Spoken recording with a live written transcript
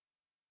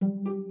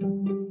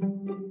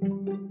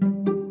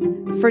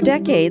For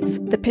decades,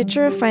 the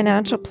picture of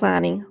financial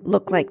planning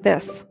looked like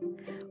this.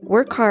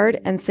 Work hard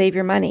and save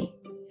your money,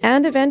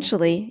 and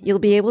eventually you'll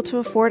be able to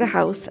afford a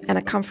house and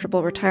a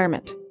comfortable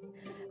retirement.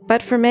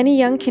 But for many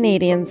young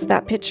Canadians,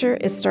 that picture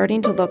is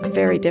starting to look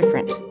very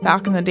different.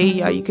 Back in the day,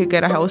 yeah, you could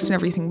get a house and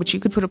everything, but you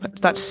could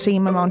put that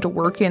same amount of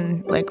work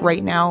in, like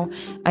right now,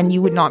 and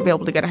you would not be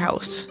able to get a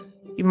house.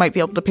 You might be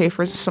able to pay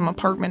for some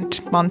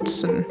apartment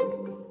months and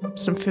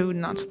some food,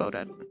 and that's about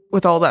it.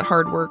 With all that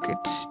hard work,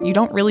 you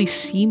don't really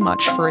see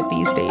much for it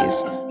these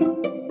days.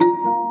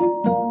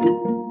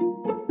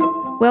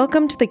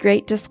 Welcome to The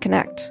Great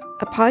Disconnect,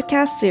 a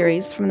podcast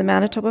series from the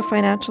Manitoba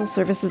Financial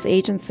Services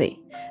Agency.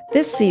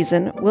 This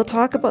season, we'll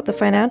talk about the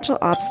financial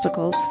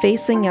obstacles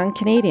facing young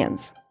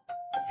Canadians,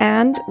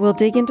 and we'll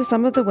dig into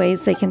some of the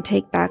ways they can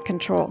take back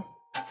control.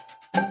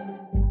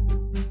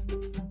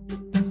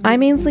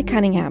 I'm Ainsley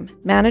Cunningham,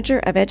 Manager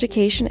of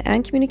Education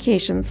and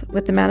Communications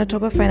with the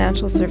Manitoba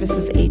Financial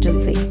Services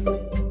Agency.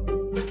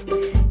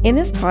 In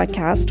this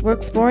podcast, we're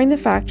exploring the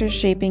factors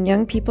shaping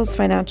young people's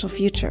financial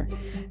future,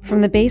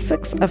 from the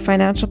basics of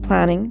financial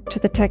planning to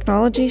the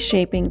technology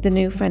shaping the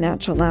new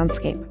financial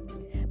landscape.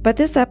 But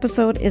this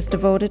episode is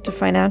devoted to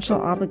financial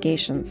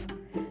obligations,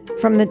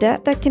 from the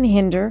debt that can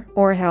hinder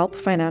or help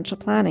financial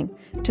planning,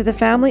 to the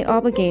family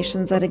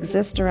obligations that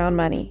exist around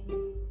money.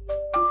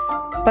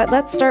 But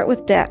let's start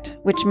with debt,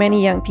 which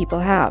many young people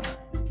have,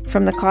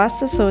 from the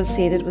costs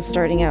associated with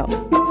starting out.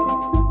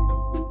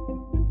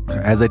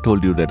 As I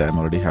told you that I'm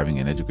already having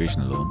an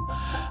education loan,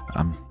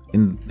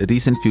 in the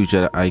recent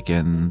future, I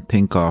can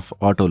think of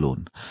auto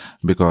loan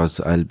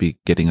because I'll be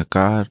getting a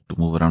car to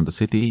move around the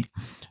city,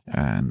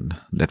 and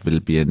that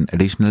will be an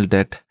additional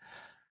debt.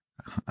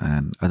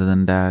 And other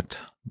than that,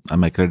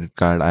 my credit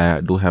card, I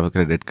do have a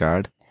credit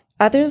card.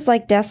 Others,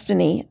 like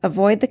Destiny,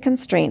 avoid the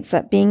constraints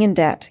that being in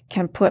debt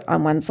can put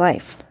on one's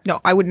life.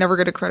 No, I would never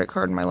get a credit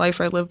card in my life.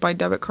 I live by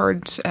debit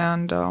cards,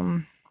 and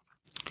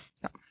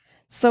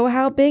So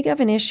how big of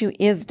an issue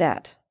is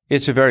debt?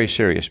 It's a very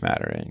serious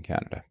matter in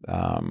Canada.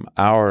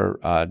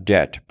 Our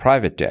debt,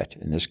 private debt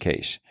in this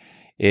case,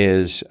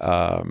 is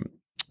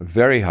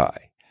very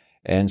high.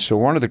 And so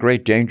one of the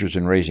great dangers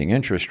in raising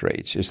interest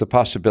rates is the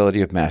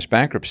possibility of mass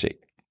bankruptcy.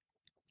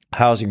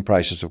 Housing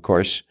prices, of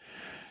course,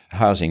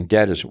 housing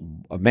debt is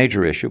a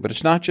major issue, but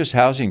it's not just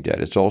housing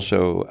debt. It's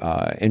also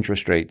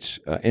interest rates,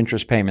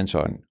 interest payments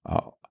on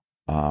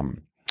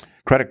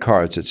credit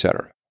cards,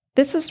 etc.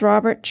 This is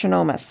Robert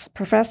Chernomus,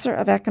 Professor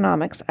of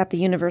Economics at the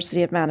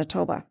University of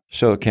Manitoba.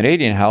 So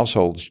Canadian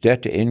households'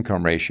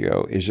 debt-to-income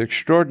ratio is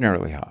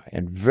extraordinarily high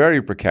and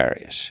very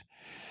precarious.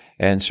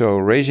 And so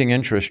raising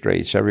interest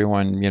rates,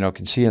 everyone,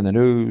 can see in the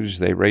news,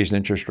 they raised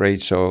interest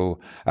rates. So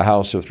a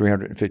house of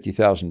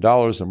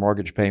 $350,000, the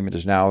mortgage payment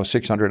is now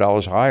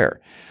 $600 higher.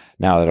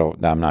 Now,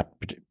 I'm not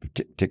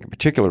taking a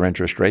particular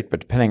interest rate, but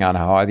depending on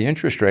how high the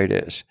interest rate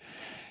is.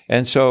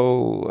 And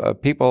so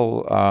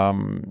people,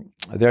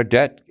 their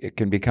debt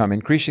can become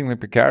increasingly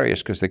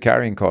precarious because the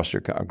carrying costs are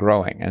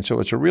growing. And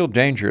so it's a real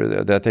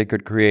danger that they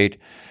could create.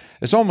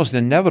 It's almost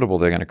inevitable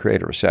they're going to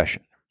create a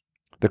recession.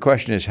 The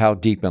question is how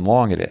deep and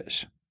long it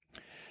is,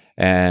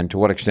 and to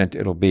what extent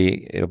we'll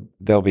be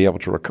able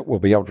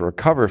to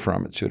recover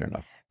from it soon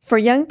enough. For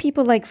young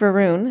people like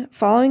Varun,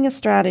 following a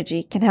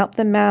strategy can help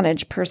them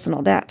manage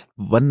personal debt.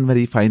 One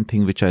very fine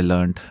thing which I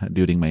learned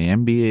during my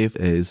MBA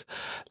is,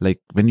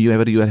 like,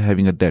 whenever you are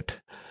having a debt,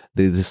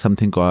 there is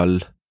something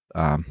called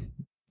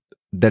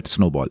debt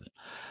snowball.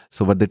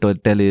 So what they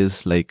tell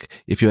is, like,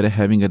 if you are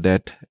having a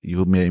debt,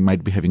 you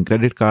might be having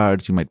credit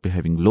cards, you might be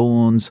having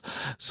loans.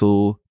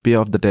 So pay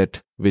off the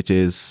debt, which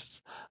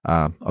is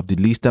of the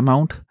least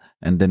amount,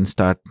 and then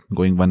start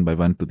going one by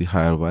one to the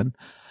higher one,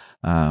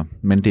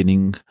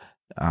 maintaining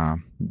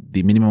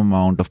the minimum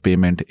amount of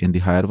payment in the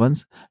higher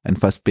ones, and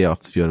first pay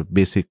off your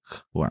basic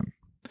one.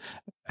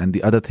 And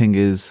the other thing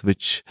is,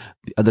 which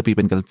the other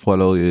people can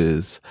follow,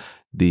 is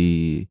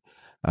the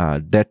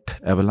debt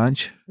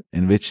avalanche,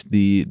 in which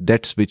the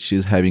debts which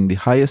is having the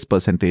highest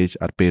percentage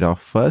are paid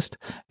off first,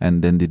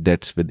 and then the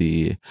debts with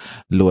the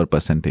lower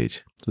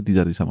percentage. So these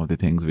are some of the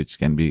things which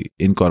can be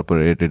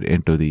incorporated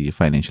into the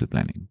financial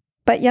planning.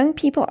 But young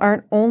people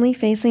aren't only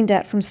facing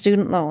debt from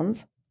student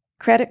loans,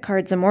 credit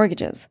cards, and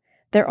mortgages.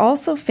 They're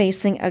also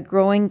facing a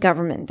growing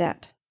government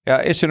debt.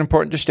 It's an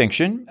important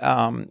distinction.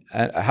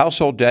 A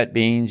household debt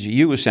means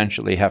you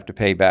essentially have to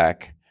pay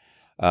back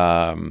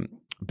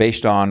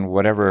based on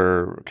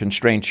whatever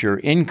constraints your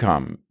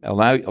income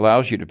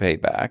allows you to pay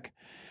back.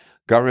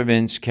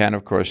 Governments can,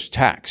 of course,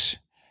 tax.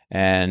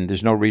 And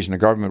there's no reason a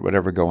government would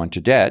ever go into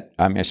debt.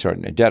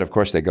 Debt, of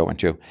course, they go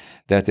into,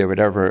 that they would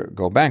ever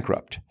go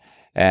bankrupt.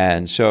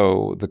 And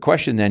so the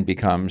question then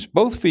becomes,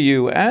 both for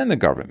you and the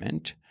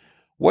government,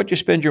 what you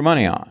spend your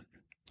money on.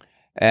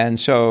 And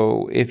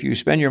so if you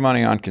spend your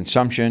money on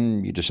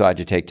consumption, you decide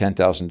to take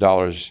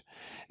 $10,000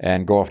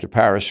 and go off to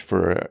Paris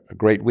for a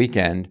great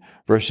weekend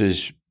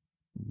versus,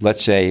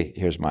 let's say,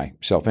 here's my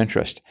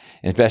self-interest,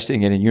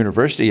 investing in a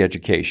university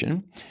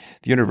education.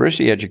 The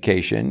university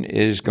education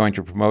is going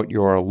to promote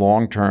your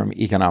long-term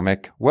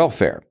economic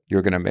welfare.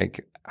 You're going to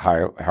make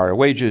higher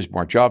wages,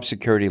 more job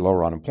security,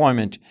 lower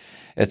unemployment,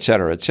 et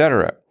cetera, et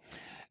cetera.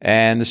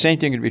 And the same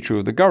thing would be true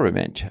of the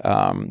government.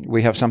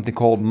 We have something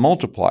called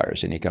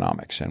multipliers in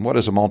economics. And what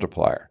is a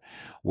multiplier?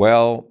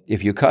 Well,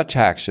 if you cut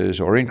taxes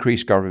or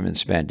increase government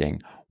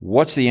spending,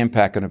 what's the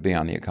impact going to be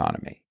on the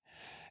economy?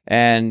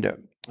 And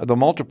the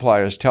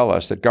multipliers tell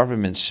us that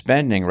government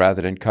spending,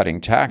 rather than cutting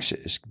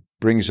taxes,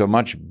 brings a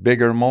much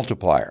bigger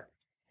multiplier.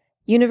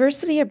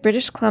 University of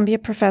British Columbia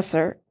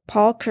professor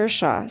Paul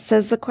Kershaw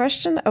says the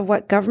question of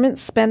what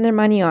governments spend their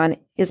money on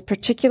is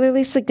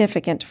particularly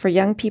significant for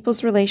young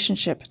people's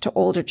relationship to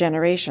older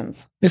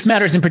generations. This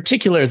matters in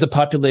particular as the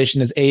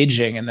population is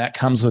aging, and that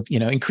comes with,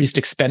 increased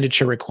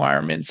expenditure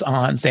requirements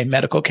on, say,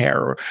 medical care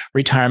or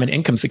retirement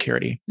income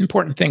security,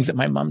 important things that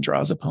my mom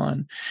draws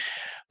upon.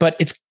 But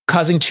it's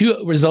causing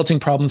two resulting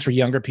problems for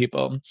younger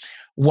people.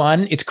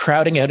 One, it's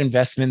crowding out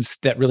investments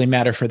that really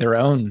matter for their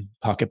own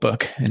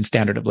pocketbook and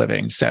standard of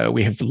living. So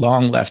we have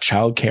long left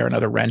childcare and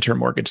other rent or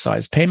mortgage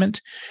size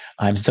payment.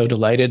 I'm so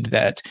delighted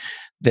that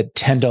the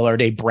 $10 a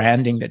day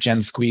branding that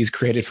Jen Squeeze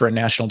created for a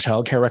national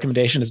childcare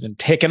recommendation has been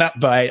taken up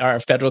by our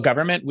federal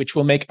government, which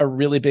will make a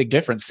really big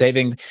difference,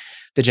 saving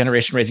the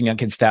generation raising young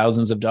kids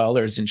thousands of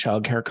dollars in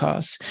childcare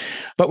costs.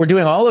 But we're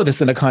doing all of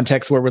this in a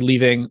context where we're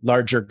leaving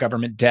larger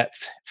government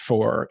debts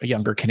for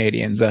younger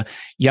Canadians. A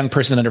young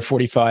person under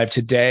 45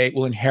 today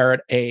will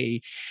inherit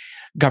a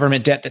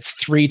government debt that's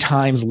 3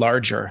 times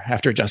larger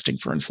after adjusting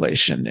for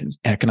inflation and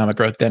economic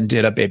growth than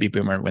did a baby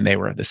boomer when they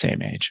were the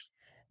same age.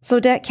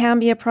 So debt can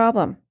be a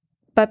problem,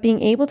 but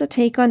being able to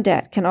take on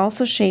debt can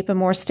also shape a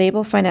more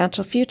stable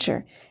financial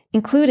future,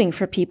 including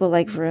for people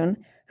like Varun,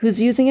 who's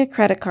using a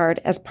credit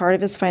card as part of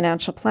his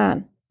financial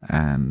plan.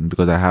 And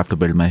because I have to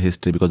build my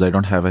history, because I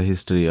don't have a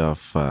history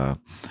of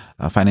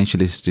a financial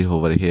history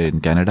over here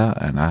in Canada,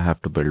 and I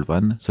have to build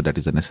one. So that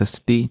is a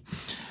necessity.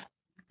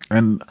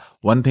 And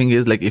one thing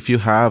is, like, if you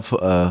have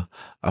a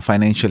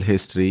financial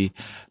history,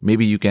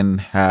 maybe you can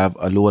have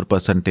a lower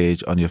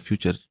percentage on your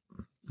future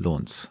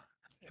loans.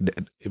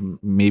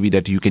 Maybe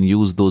that you can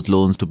use those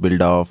loans to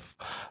build off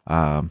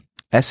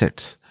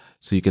assets.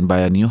 So you can buy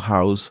a new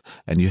house,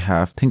 and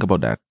think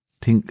about that.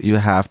 You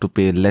have to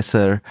pay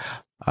lesser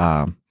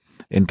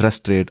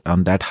interest rate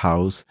on that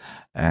house,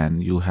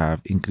 and you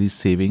have increased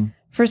saving.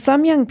 For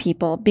some young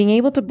people, being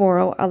able to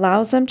borrow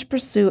allows them to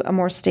pursue a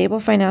more stable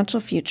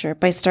financial future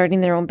by starting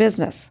their own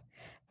business,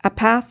 a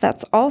path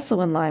that's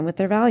also in line with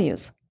their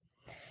values.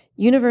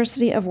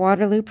 University of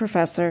Waterloo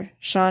professor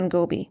Sean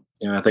Goby.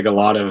 I think a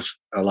lot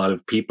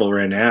of people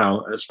right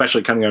now,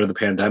 especially coming out of the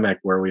pandemic,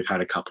 where we've had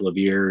a couple of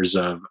years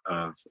of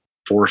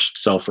forced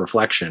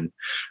self-reflection,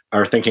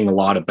 are thinking a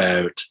lot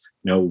about,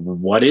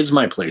 what is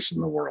my place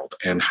in the world,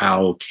 and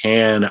how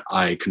can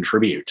I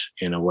contribute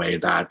in a way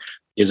that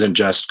isn't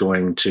just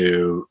going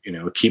to,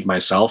 keep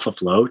myself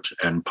afloat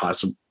and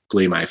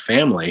possibly my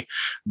family,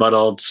 but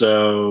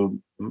also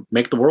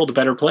make the world a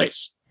better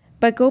place.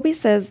 But Goby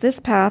says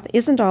this path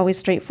isn't always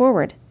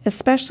straightforward,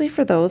 especially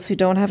for those who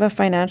don't have a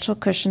financial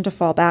cushion to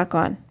fall back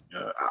on.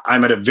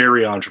 I'm at a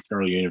very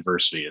entrepreneurial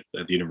university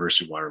at the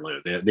University of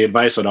Waterloo. The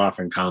advice that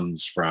often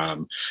comes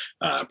from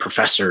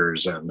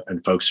professors and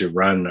folks who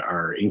run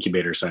our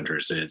incubator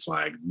centers is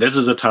like, this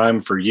is a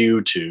time for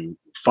you to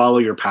follow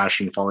your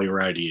passion, follow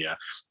your idea,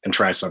 and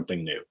try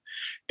something new.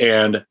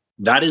 And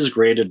that is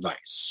great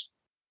advice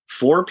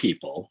for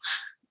people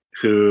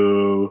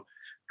who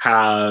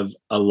have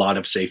a lot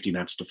of safety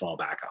nets to fall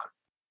back on.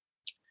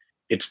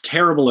 It's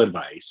terrible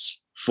advice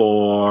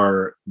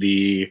for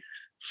the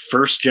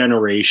first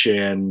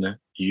generation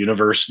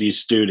university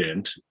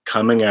student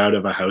coming out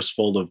of a house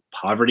full of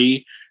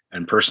poverty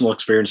and personal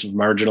experience of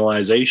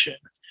marginalization,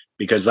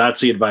 because that's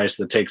the advice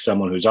that takes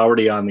someone who's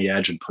already on the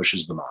edge and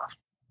pushes them off.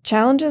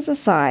 Challenges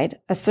aside,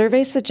 a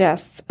survey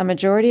suggests a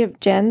majority of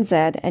Gen Z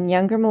and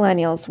younger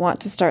millennials want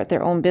to start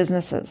their own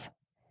businesses.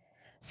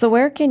 So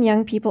where can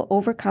young people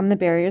overcome the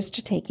barriers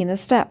to taking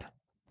this step?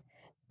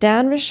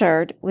 Dan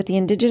Richard with the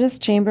Indigenous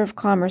Chamber of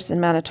Commerce in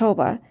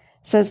Manitoba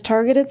says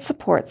targeted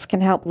supports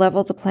can help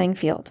level the playing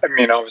field.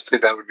 Obviously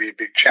that would be a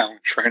big challenge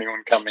for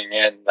anyone coming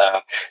in.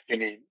 You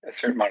need a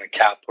certain amount of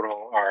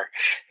capital, or,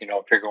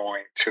 if you're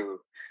going to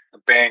a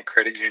bank,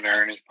 credit union,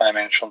 or any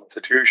financial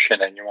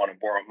institution and you want to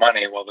borrow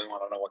money, well, they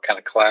want to know what kind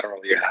of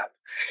collateral you have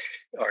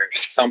or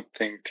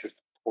something to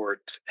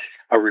support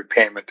a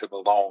repayment of a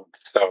loan.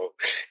 So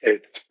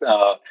it's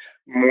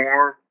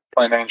more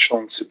financial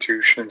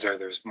institutions, or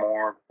there's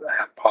more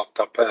have popped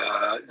up,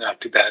 not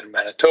too bad in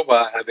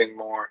Manitoba, having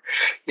more,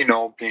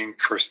 being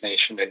First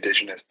Nation,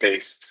 Indigenous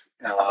based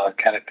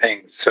kind of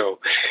things. So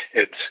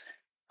it's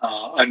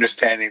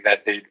understanding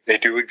that they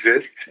do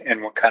exist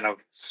and what kind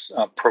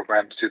of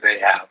programs do they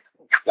have,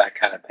 that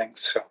kind of thing.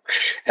 So,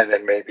 and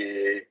then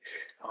maybe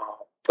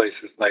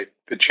places like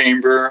the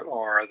Chamber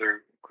or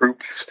other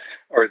groups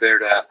are there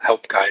to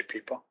help guide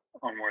people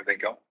on where they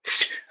go,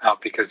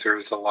 because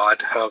there's a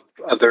lot of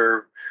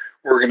other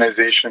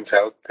organizations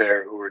out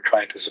there who are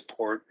trying to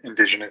support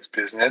Indigenous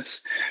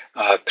business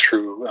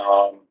through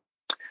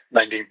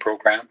lending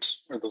programs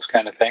or those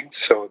kind of things.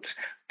 So it's,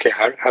 okay,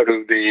 how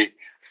do the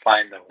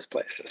find those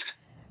places.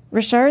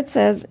 Richard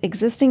says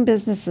existing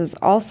businesses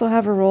also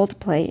have a role to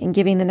play in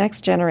giving the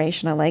next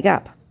generation a leg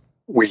up.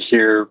 We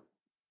hear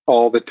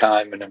all the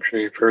time, and I'm sure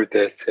you've heard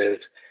this,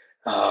 is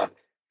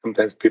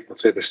sometimes people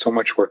say there's so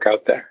much work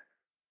out there.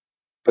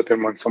 But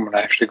then when someone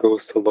actually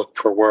goes to look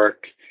for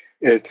work,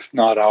 it's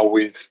not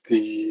always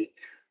the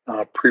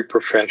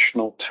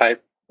pre-professional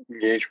type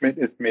engagement.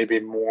 It's maybe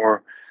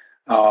more,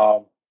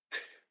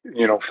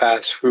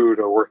 fast food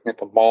or working at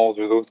the malls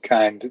or those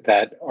kind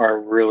that are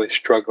really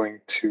struggling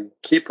to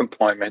keep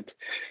employment.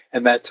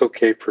 And that's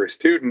okay for a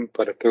student,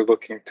 but if they're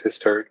looking to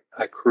start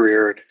a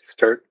career, to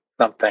start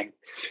something,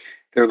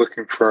 they're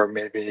looking for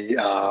maybe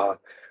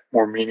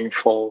more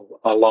meaningful,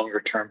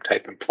 longer-term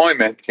type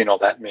employment,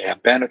 that may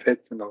have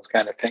benefits and those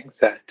kind of things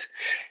that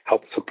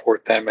help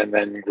support them and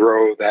then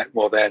grow, that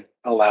will then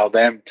allow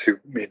them to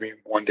maybe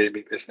one day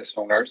be business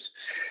owners.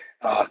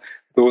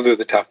 Those are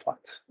the tough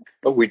ones.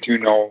 But we do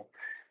know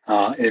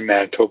in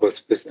Manitoba,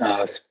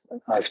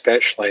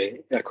 especially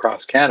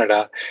across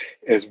Canada,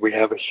 is we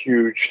have a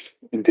huge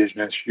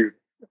Indigenous youth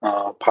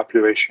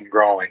population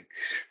growing.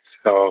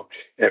 So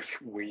if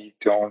we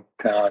don't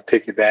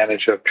take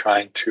advantage of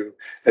trying to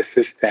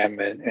assist them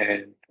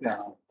and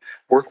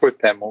work with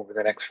them over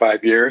the next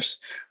 5 years,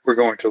 we're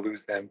going to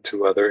lose them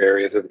to other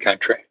areas of the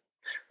country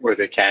where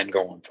they can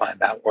go and find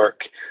that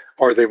work,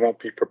 or they won't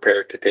be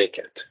prepared to take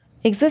it.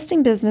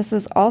 Existing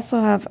businesses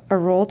also have a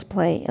role to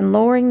play in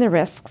lowering the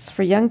risks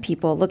for young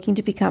people looking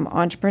to become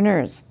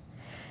entrepreneurs.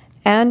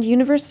 And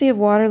University of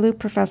Waterloo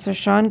professor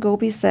Sean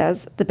Goby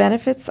says the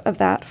benefits of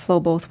that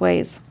flow both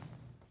ways.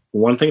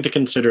 One thing to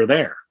consider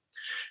there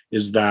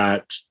is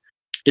that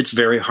it's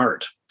very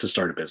hard to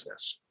start a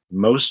business.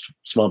 Most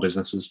small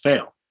businesses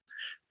fail.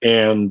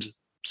 And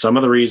some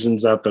of the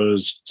reasons that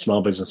those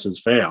small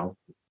businesses fail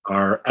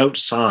are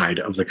outside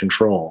of the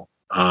control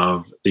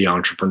of the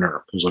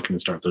entrepreneur who's looking to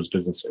start those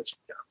businesses.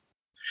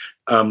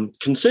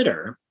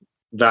 Consider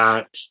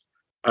that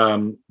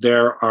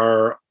there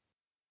are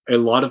a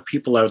lot of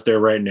people out there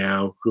right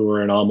now who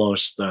are in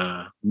almost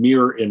the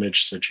mirror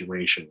image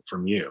situation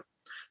from you.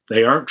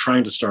 They aren't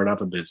trying to start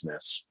up a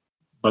business,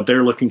 but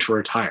they're looking to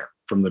retire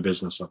from the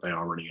business that they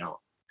already own.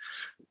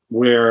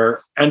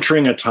 We're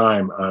entering a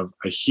time of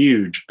a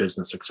huge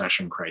business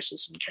succession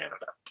crisis in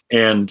Canada.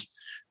 And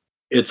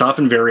it's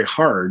often very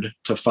hard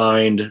to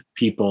find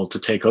people to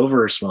take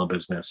over a small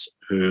business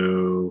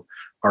who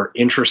are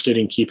interested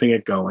in keeping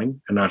it going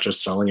and not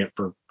just selling it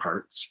for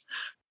parts,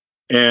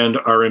 and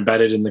are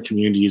embedded in the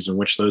communities in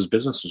which those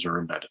businesses are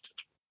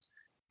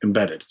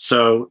embedded.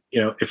 So,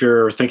 if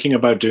you're thinking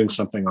about doing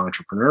something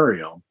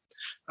entrepreneurial,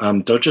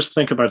 don't just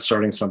think about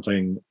starting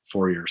something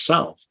for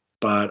yourself,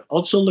 but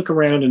also look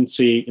around and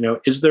see,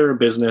 is there a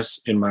business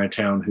in my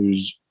town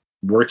who's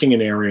working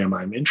an area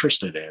I'm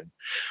interested in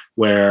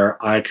where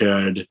I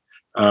could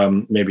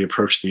maybe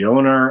approach the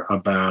owner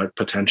about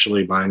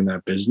potentially buying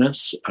that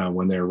business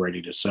when they're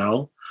ready to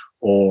sell,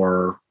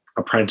 or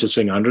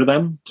apprenticing under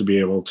them to be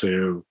able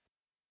to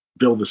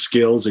build the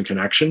skills and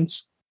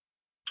connections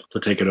to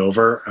take it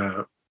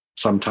over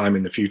sometime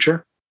in the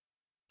future.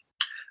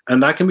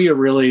 And that can be a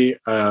really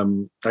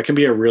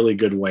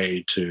good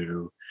way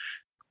to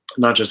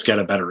not just get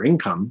a better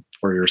income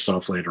for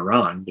yourself later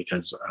on,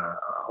 because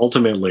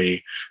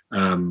ultimately,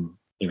 a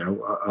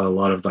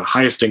lot of the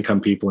highest income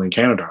people in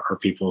Canada are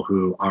people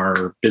who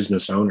are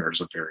business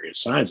owners of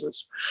various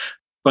sizes,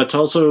 but to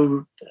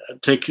also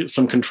take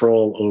some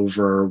control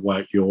over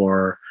what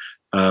your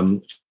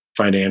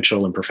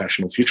financial and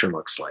professional future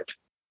looks like.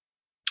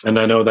 And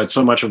I know that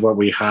so much of what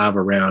we have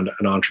around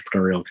an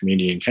entrepreneurial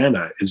community in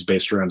Canada is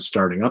based around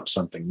starting up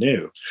something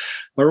new.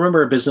 But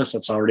remember, a business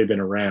that's already been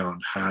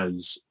around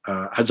has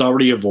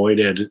already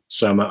avoided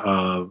some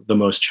of the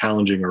most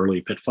challenging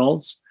early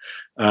pitfalls,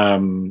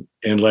 and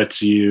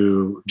lets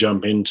you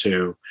jump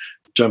into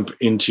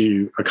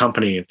a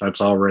company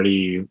that's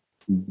already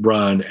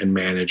run and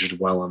managed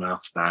well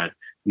enough that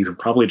you can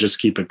probably just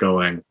keep it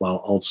going while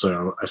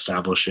also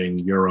establishing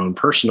your own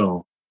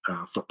personal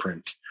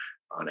footprint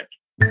on it.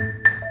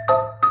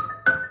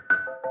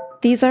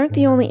 These aren't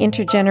the only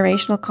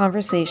intergenerational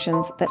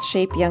conversations that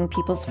shape young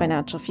people's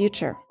financial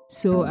future.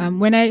 So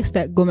when I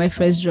got my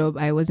first job,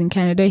 I was in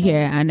Canada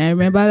here, and I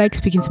remember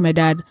speaking to my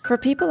dad. For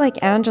people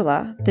like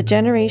Angela, the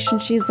generation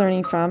she's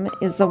learning from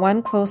is the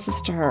one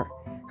closest to her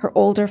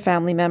older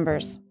family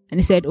members. And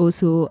he said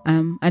also,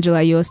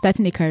 Angela, you're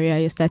starting a career,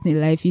 you're starting a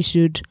life, you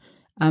should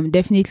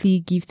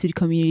definitely give to the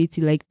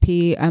community,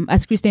 pay,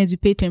 as Christians, we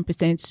pay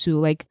 10%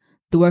 to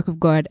the work of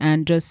God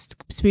and just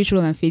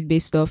spiritual and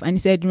faith-based stuff. And he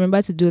said, remember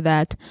to do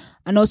that,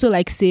 and also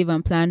save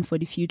and plan for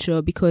the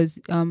future, because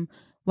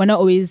we're not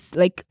always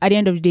at the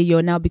end of the day,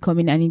 you're now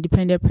becoming an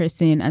independent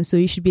person, and so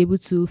you should be able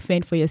to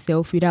fend for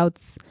yourself without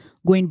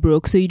going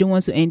broke. So you don't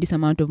want to earn this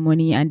amount of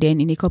money and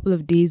then in a couple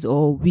of days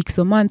or weeks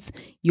or months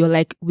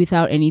you're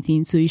without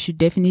anything. So you should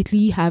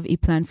definitely have a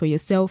plan for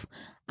yourself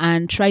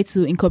and try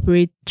to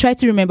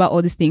remember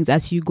all these things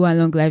as you go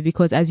along life,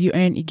 because as you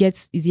earn, it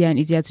gets easier and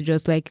easier to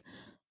just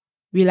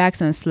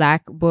relax and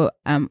slack. But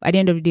at the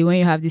end of the day, when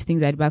you have these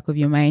things at the back of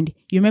your mind,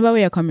 you remember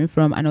where you're coming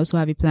from and also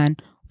have a plan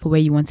for where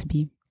you want to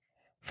be.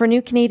 For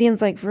new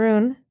Canadians like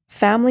Varun,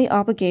 family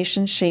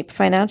obligations shape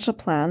financial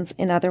plans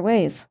in other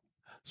ways.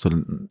 So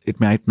it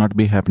might not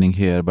be happening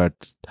here,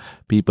 but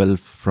people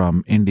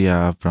from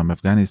India, from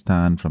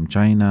Afghanistan, from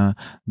China,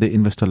 they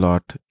invest a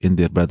lot in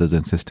their brothers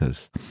and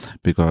sisters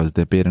because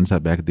their parents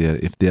are back there.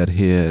 If they are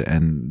here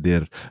and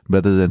their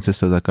brothers and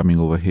sisters are coming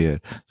over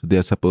here, so they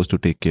are supposed to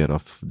take care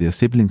of their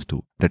siblings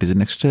too. That is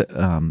an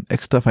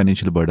extra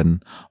financial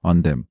burden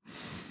on them.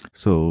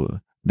 So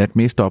that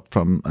may stop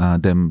from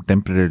them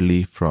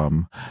temporarily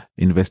from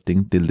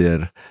investing till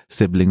their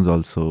siblings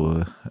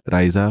also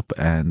rise up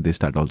and they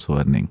start also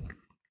earning.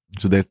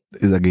 So that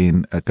is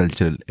again a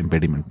cultural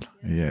impediment.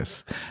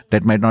 Yes,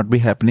 that might not be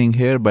happening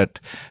here,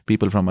 but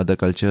people from other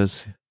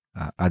cultures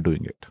are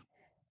doing it.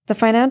 The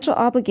financial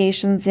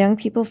obligations young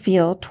people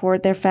feel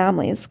toward their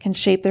families can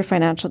shape their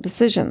financial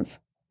decisions.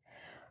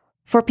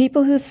 For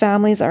people whose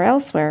families are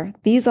elsewhere,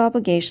 these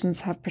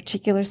obligations have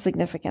particular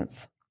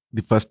significance.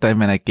 The first time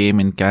when I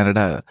came in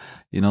Canada,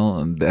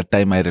 that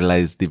time I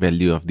realized the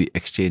value of the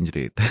exchange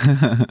rate.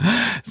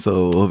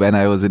 So when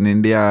I was in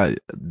India,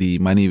 the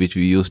money which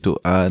we used to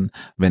earn,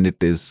 when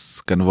it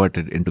is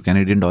converted into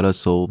Canadian dollars,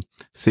 so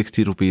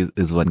 60 rupees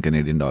is 1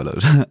 Canadian dollar.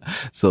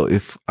 So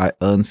if I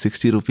earn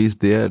 60 rupees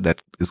there,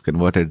 that is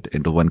converted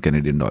into 1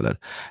 Canadian dollar.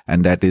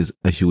 And that is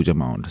a huge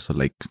amount.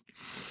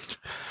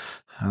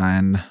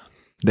 And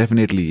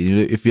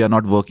definitely, if we are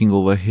not working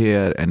over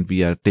here and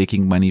we are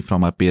taking money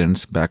from our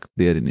parents back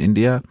there in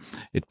India,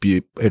 it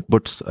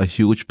puts a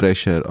huge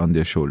pressure on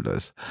their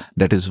shoulders.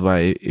 That is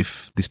why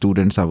if the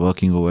students are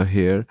working over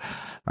here,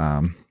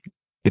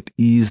 it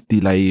eases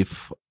the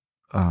life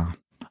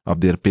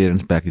of their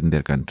parents back in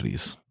their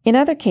countries. In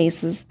other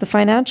cases, the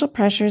financial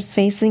pressures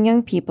facing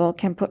young people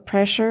can put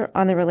pressure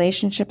on the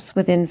relationships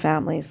within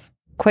families.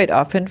 Quite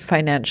often,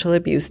 financial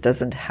abuse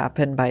doesn't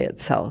happen by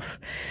itself.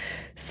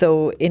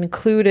 So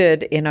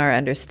included in our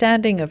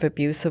understanding of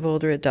abuse of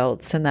older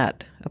adults, and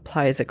that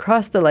applies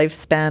across the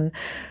lifespan,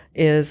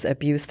 is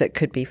abuse that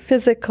could be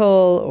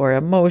physical or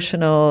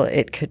emotional.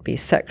 It could be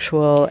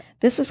sexual.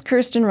 This is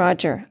Kirsten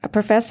Roger, a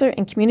professor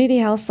in community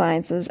health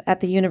sciences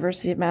at the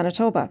University of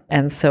Manitoba.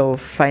 And so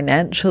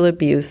financial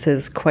abuse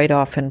is quite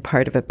often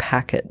part of a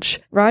package.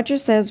 Roger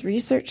says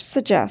research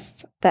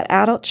suggests that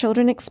adult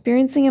children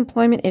experiencing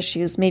employment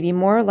issues may be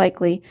more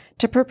likely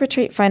to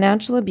perpetrate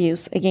financial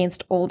abuse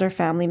against older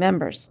family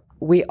members.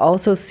 We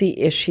also see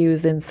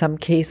issues in some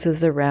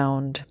cases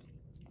around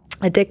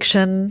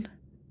addiction,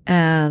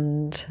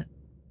 and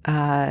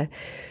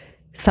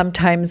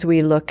sometimes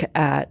we look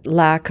at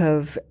lack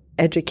of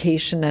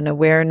education and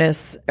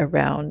awareness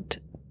around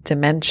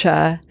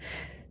dementia.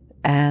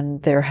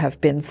 And there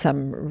have been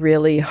some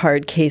really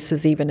hard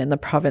cases, even in the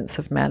province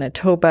of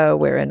Manitoba,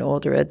 where an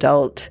older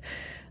adult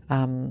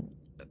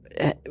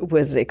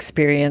was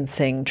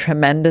experiencing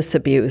tremendous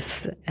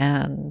abuse,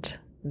 and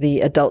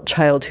the adult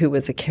child who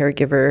was a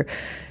caregiver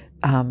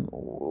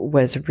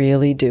was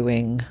really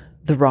doing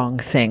the wrong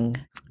thing.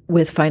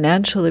 With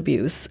financial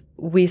abuse,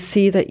 we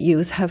see that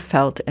youth have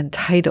felt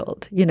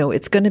entitled.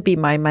 It's going to be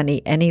my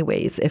money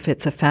anyways if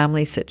it's a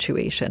family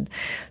situation.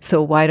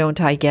 So why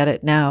don't I get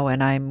it now,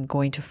 and I'm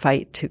going to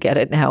fight to get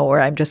it now, or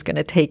I'm just going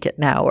to take it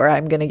now, or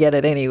I'm going to get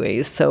it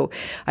anyways. So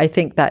I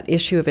think that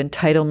issue of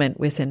entitlement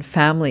within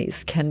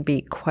families can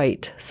be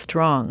quite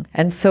strong.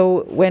 And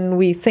so when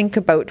we think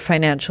about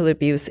financial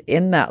abuse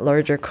in that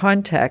larger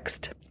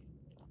context,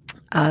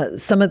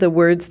 some of the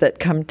words that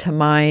come to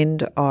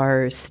mind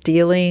are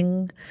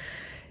stealing.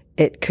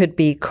 It could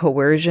be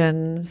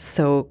coercion,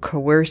 so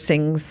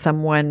coercing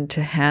someone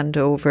to hand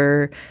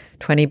over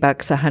 $20,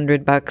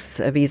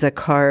 $100, a Visa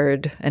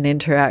card, an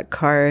Interact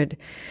card.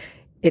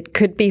 It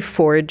could be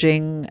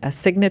forging a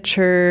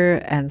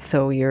signature, and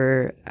so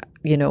you're,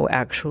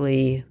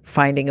 actually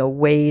finding a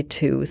way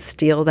to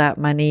steal that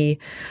money.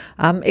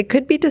 It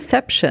could be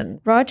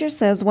deception. Roger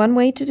says one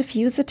way to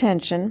diffuse the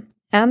tension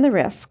and the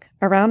risk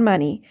around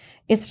money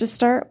is to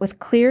start with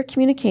clear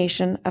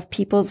communication of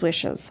people's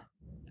wishes.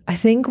 I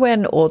think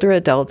when older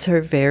adults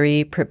are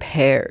very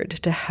prepared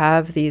to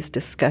have these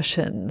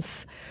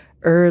discussions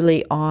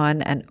early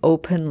on and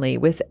openly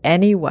with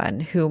anyone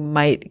who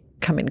might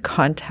come in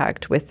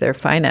contact with their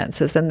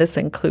finances, and this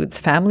includes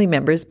family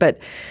members, but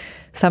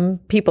some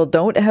people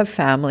don't have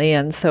family,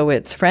 and so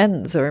it's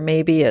friends, or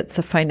maybe it's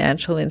a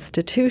financial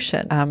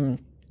institution.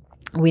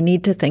 We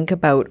need to think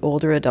about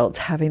older adults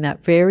having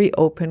that very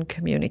open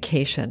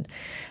communication,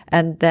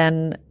 and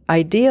then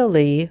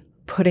ideally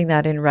putting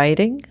that in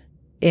writing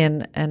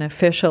in an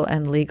official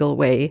and legal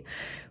way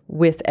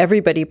with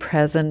everybody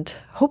present.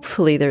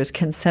 Hopefully there's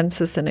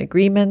consensus and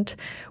agreement.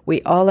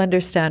 We all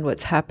understand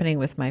what's happening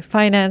with my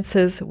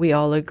finances. We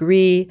all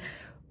agree.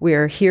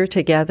 We're here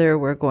together.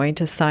 We're going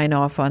to sign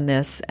off on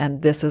this,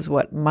 and this is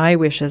what my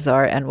wishes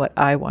are and what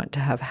I want to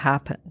have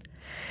happen.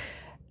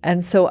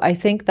 And so I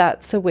think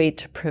that's a way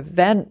to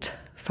prevent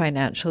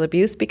financial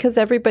abuse, because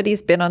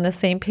everybody's been on the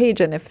same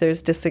page, and if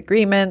there's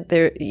disagreement,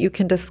 you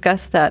can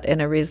discuss that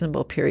in a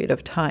reasonable period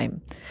of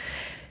time.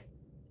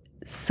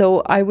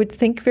 So I would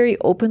think very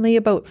openly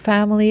about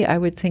family. I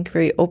would think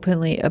very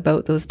openly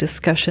about those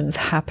discussions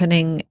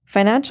happening.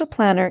 Financial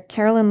planner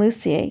Carolyn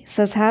Lucier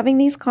says having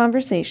these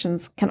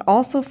conversations can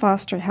also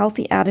foster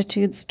healthy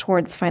attitudes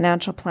towards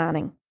financial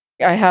planning.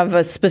 I have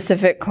a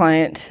specific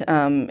client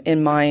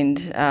in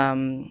mind,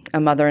 a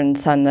mother and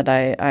son that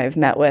I've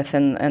met with,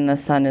 and the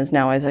son is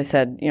now, as I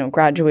said,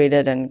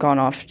 graduated and gone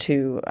off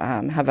to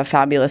have a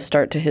fabulous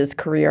start to his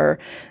career.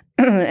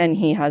 And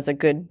he has a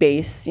good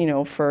base,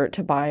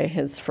 to buy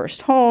his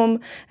first home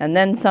and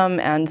then some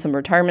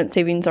retirement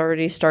savings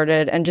already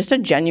started and just a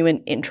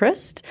genuine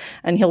interest.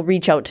 And he'll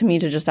reach out to me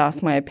to just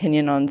ask my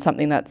opinion on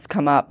something that's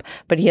come up,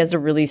 but he has a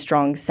really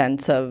strong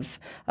sense of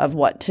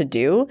what to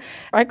do.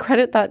 I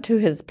credit that to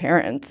his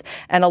parents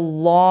and a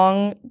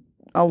long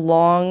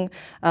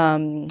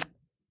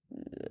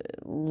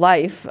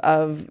life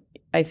of,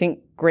 I think,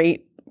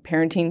 great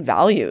parenting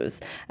values.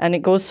 And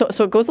it goes so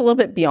it goes a little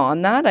bit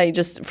beyond that. I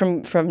just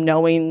from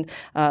knowing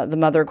the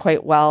mother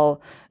quite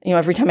well,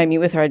 every time I meet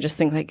with her, I just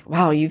think like,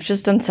 wow, you've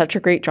just done such a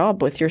great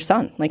job with your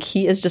son. Like,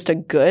 he is just a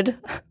good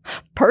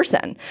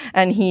person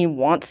and he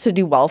wants to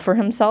do well for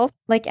himself.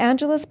 Like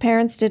Angela's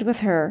parents did with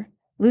her,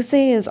 Luce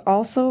is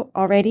also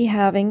already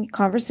having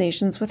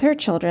conversations with her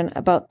children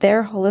about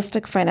their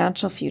holistic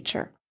financial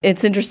future.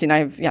 It's interesting. I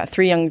have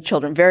 3 young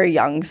children, very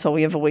young, so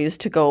we have a ways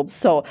to go.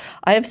 So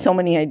I have so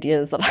many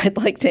ideas that I'd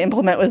like to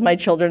implement with my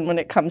children when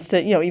it comes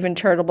to, even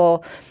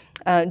charitable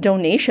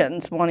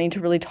donations, wanting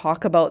to really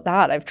talk about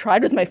that. I've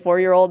tried with my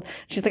 4-year-old.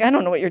 She's like, I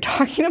don't know what you're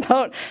talking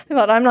about. I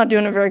thought, I'm not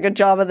doing a very good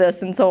job of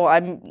this. And so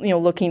I'm,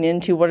 looking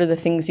into what are the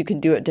things you can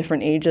do at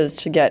different ages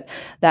to get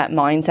that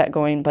mindset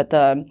going. But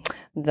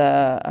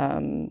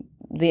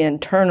the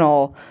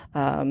internal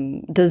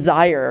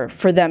desire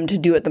for them to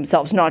do it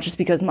themselves, not just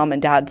because mom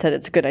and dad said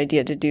it's a good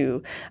idea to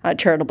do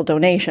charitable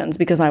donations,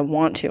 because I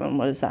want to, and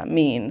what does that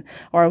mean?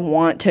 Or I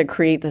want to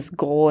create this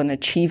goal and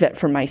achieve it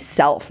for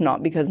myself,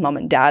 not because mom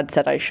and dad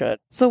said I should.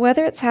 So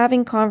whether it's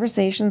having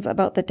conversations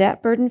about the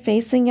debt burden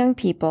facing young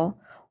people,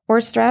 or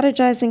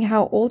strategizing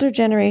how older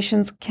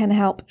generations can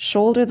help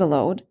shoulder the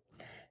load,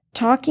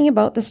 talking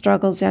about the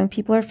struggles young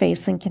people are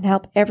facing can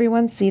help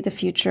everyone see the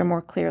future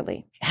more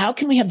clearly. How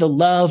can we have the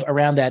love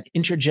around that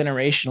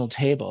intergenerational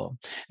table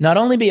not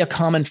only be a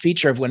common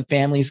feature of when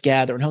families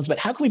gather in homes, but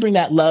how can we bring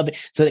that love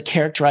so that it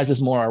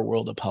characterizes more our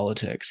world of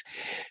politics?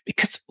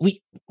 Because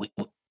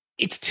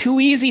it's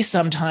too easy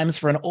sometimes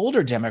for an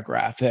older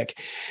demographic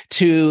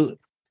to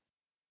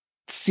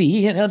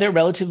see,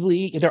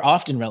 they're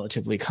often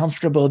relatively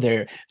comfortable.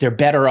 They're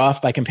better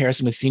off by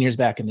comparison with seniors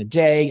back in the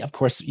day. Of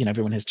course,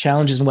 everyone has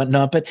challenges and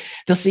whatnot, but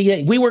they'll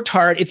see we worked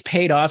hard, it's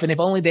paid off. And if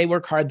only they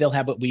work hard, they'll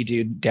have what we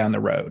do down the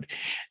road.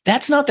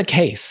 That's not the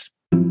case.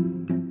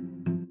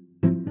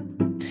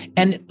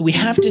 And we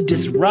have to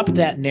disrupt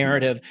that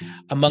narrative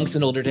amongst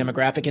an older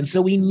demographic. And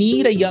so we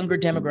need a younger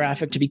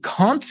demographic to be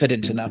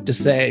confident enough to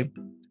say,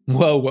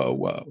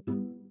 whoa.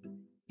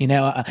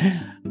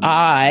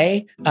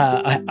 I'm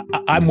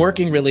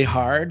working really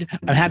hard.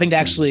 I'm having to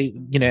actually,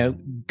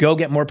 go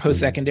get more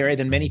post-secondary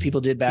than many people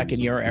did back in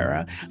your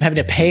era. I'm having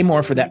to pay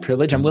more for that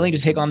privilege. I'm willing to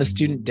take on the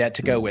student debt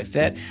to go with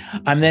it.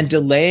 I'm then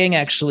delaying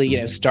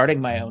actually,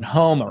 starting my own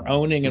home or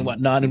owning and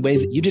whatnot in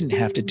ways that you didn't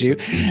have to do.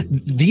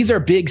 These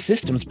are big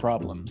systems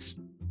problems.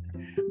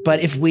 But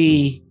if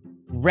we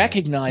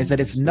recognize that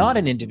it's not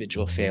an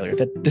individual failure,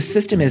 that the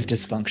system is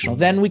dysfunctional,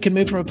 then we can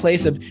move from a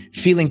place of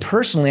feeling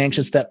personally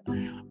anxious that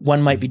one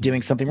might be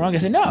doing something wrong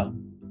and say, no,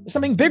 there's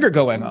something bigger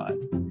going on.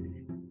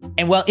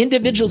 And while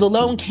individuals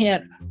alone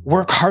can't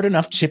work hard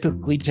enough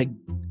typically to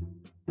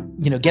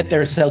get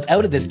themselves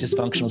out of this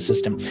dysfunctional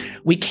system,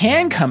 we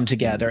can come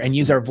together and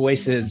use our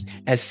voices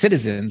as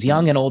citizens,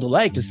 young and old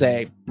alike, to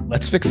say,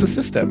 let's fix the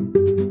system.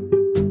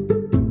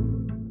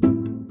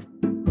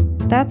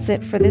 That's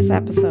it for this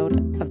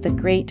episode of The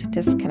Great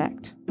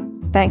Disconnect.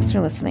 Thanks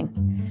for listening.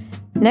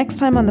 Next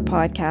time on the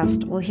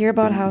podcast, we'll hear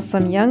about how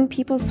some young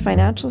people's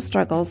financial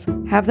struggles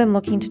have them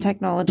looking to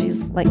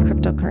technologies like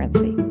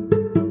cryptocurrency.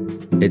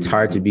 It's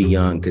hard to be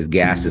young because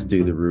gas is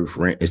through the roof,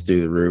 rent is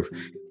through the roof.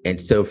 And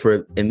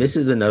this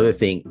is another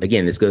thing,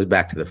 again, this goes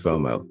back to the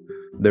FOMO.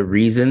 The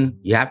reason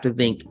you have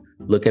to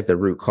look at the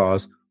root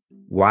cause.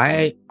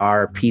 Why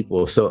are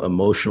people so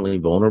emotionally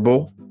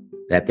vulnerable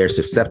that they're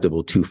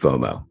susceptible to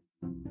FOMO?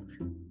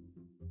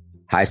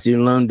 High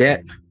student loan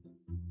debt,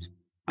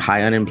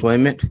 high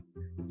unemployment,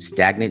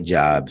 stagnant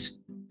jobs,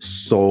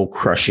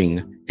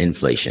 soul-crushing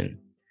inflation.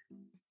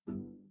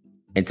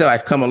 And so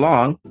I've come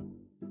along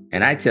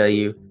and I tell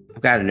you,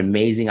 I've got an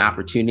amazing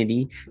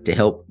opportunity to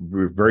help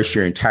reverse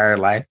your entire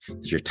life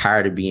because you're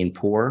tired of being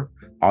poor.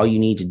 All you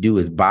need to do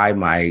is buy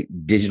my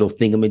digital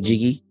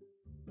thingamajiggy,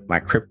 my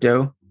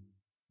crypto,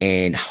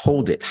 and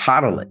hold it,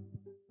 hodl it.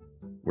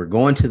 We're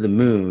going to the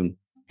moon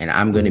and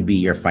I'm going to be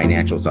your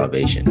financial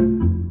salvation.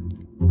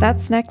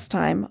 That's next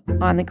time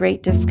on The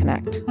Great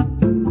Disconnect.